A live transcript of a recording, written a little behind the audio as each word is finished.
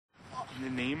In the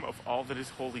name of all that is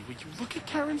holy, would you look at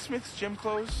Karen Smith's gym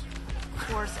clothes? Of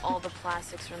course, all the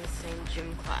plastics are in the same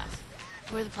gym class.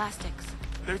 Who are the plastics?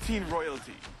 They're teen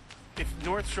royalty. If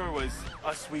North Shore was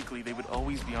Us Weekly, they would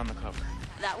always be on the cover.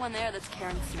 That one there, that's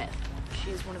Karen Smith.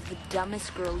 She is one of the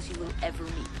dumbest girls you will ever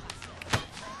meet.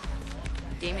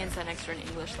 Damien sat next to her in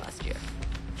English last year.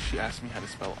 She asked me how to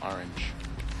spell orange.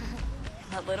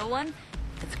 That little one?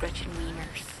 That's Gretchen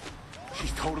Wieners.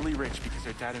 She's totally rich because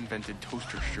her dad invented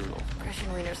toaster strudel. Gretchen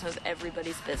Wieners knows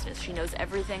everybody's business. She knows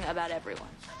everything about everyone.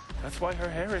 That's why her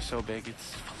hair is so big.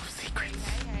 It's full of secrets.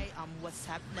 Hey, what's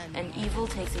happening? And evil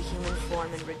takes a human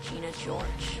form in Regina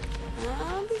George.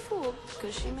 Don't be fooled,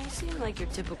 because she may seem like your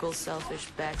typical selfish,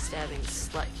 backstabbing,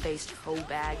 slut-faced hoe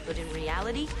bag, but in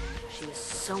reality, she is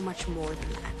so much more than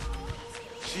that.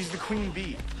 She's the queen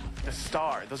bee, the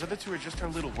star. Those other two are just her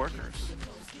little workers.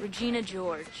 Regina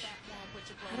George.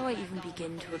 How do I even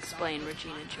begin to explain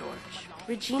Regina George?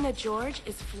 Regina George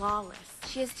is flawless.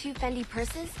 She has 2 Fendi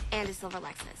purses and a silver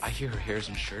Lexus. I hear her hair's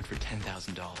insured for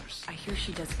 $10,000. I hear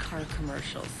she does car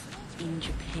commercials in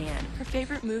Japan. Her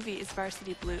favorite movie is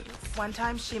Varsity Blues. One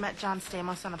time she met John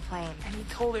Stamos on a plane, and he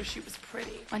told her she was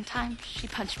pretty. One time, she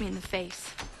punched me in the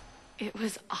face. It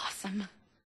was awesome.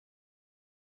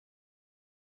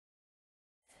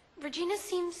 Regina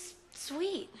seems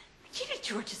sweet. Regina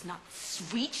George is not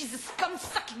sweet. She's a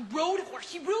scum-sucking road whore.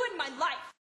 She ruined my life.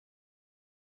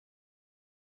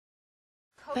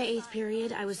 By 8th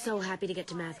period, I was so happy to get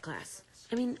to math class.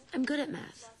 I mean, I'm good at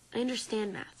math. I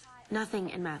understand math.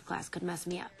 Nothing in math class could mess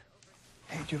me up.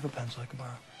 Hey, do you have a pencil I can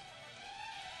borrow?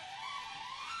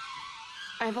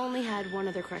 I've only had one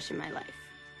other crush in my life.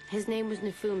 His name was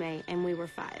Nifume, and we were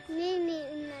 5. Mimi,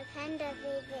 una panda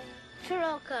baby.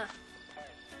 Chiroka.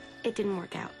 It didn't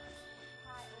work out.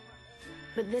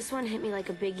 But this one hit me like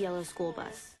a big yellow school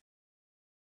bus.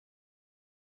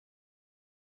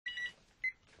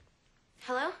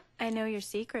 Hello? I know your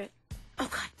secret. Oh,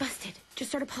 God, busted.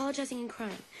 Just start apologizing and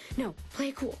crying. No, play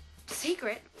it cool.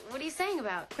 Secret? What are you saying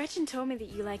about? Gretchen told me that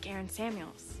you like Aaron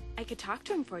Samuels. I could talk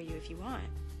to him for you if you want.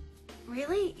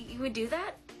 Really? You would do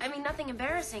that? I mean, nothing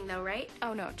embarrassing, though, right?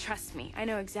 Oh, no, trust me. I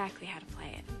know exactly how to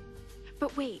play it.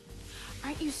 But wait,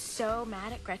 aren't you so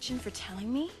mad at Gretchen for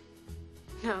telling me?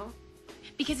 No.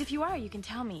 Because if you are, you can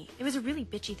tell me. It was a really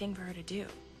bitchy thing for her to do.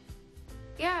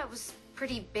 Yeah, it was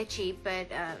pretty bitchy, but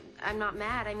I'm not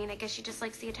mad. I mean, I guess she just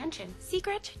likes the attention. See,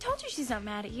 Gretch, I told you she's not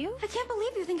mad at you. I can't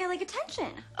believe you think I like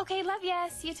attention. Okay, love ya.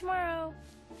 See you tomorrow.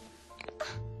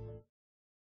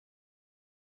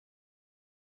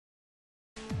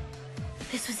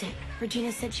 This was it.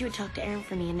 Regina said she would talk to Aaron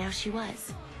for me, and now she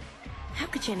was. How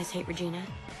could Janis hate Regina?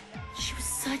 She was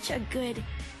such a good...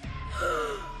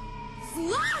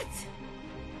 slut!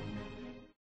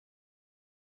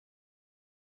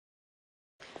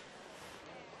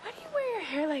 Why do you wear your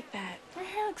hair like that? Your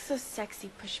hair looks so sexy,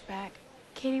 pushed back.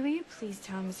 Cady, will you please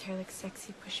tell him his hair looks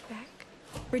sexy, pushed back?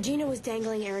 Regina was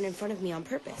dangling Aaron in front of me on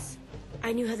purpose.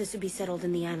 I knew how this would be settled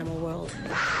in the animal world.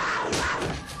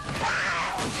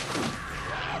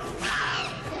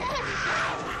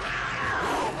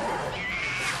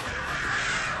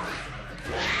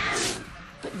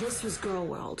 But this was girl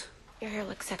world. Your hair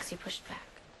looks sexy, pushed back.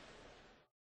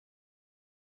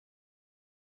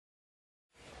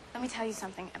 Let me tell you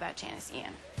something about Janis,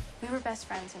 Ian. We were best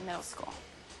friends in middle school.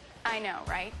 I know,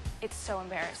 right? It's so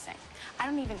embarrassing. I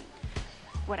don't even...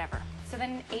 whatever. So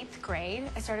then in 8th grade,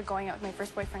 I started going out with my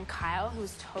first boyfriend, Kyle, who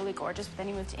was totally gorgeous, but then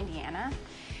he moved to Indiana.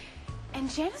 And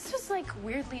Janis was, like,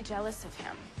 weirdly jealous of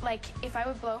him. Like, if I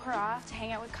would blow her off to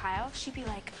hang out with Kyle, she'd be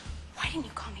like, why didn't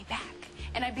you call me back?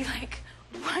 And I'd be like,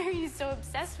 why are you so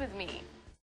obsessed with me?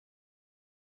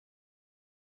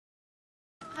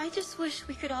 I just wish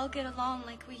we could all get along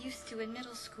like we used to in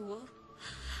middle school.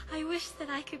 I wish that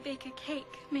I could bake a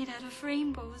cake made out of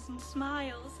rainbows and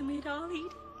smiles and we'd all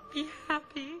eat and be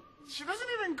happy. She doesn't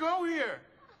even go here.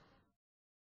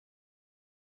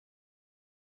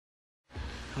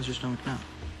 How's your stomach now?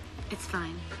 It's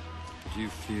fine. Do you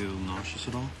feel nauseous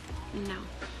at all? No.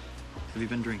 Have you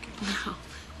been drinking? No.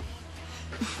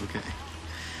 Okay.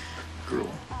 Girl.